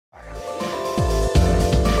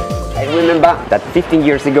remember that 15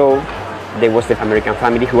 years ago, there was an American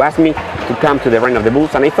family who asked me to come to the Reign of the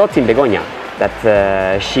Bulls, and I thought in Begoña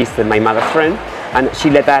that she's my mother's friend, and she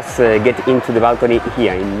let us get into the balcony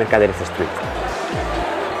here in Mercaderes Street.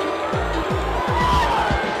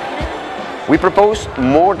 We propose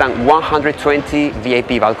more than 120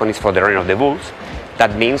 VIP balconies for the Reign of the Bulls.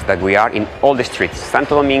 That means that we are in all the streets: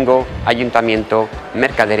 Santo Domingo, Ayuntamiento,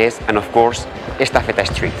 Mercaderes, and of course, Estafeta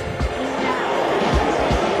Street.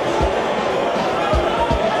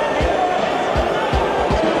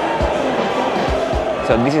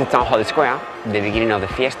 So this is the Town Hall Square. The beginning of the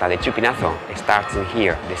fiesta, the Chupinazo, starts in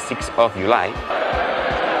here, the 6th of July.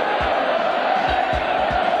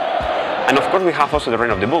 And of course we have also the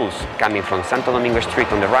Reign of the Bulls, coming from Santo Domingo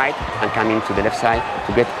Street on the right and coming to the left side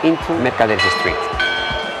to get into Mercaderes Street.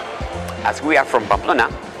 As we are from Pamplona,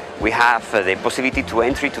 we have the possibility to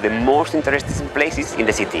enter to the most interesting places in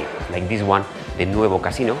the city, like this one, the Nuevo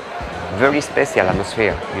Casino. Very special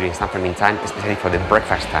atmosphere during Sanfermin time, especially for the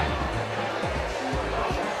breakfast time.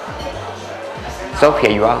 So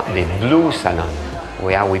here you are, the Blue Salon,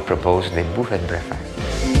 where we propose the buffet breakfast.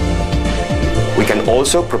 We can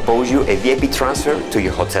also propose you a VIP transfer to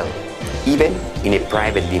your hotel, even in a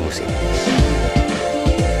private limousine.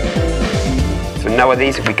 So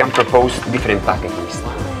nowadays we can propose different packages.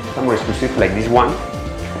 Some more exclusive like this one,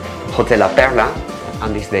 Hotel La Perla,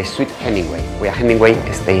 and this is the Suite Hemingway, where Hemingway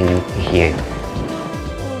is staying here.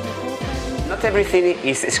 Not everything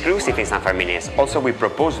is exclusive in Sanfermines. Also we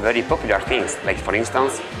propose very popular things, like for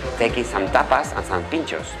instance, taking some tapas and some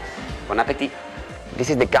pinchos. Bon appetit! This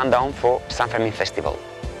is the countdown for Sanfermin Festival.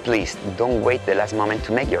 Please don't wait the last moment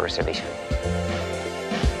to make your reservation.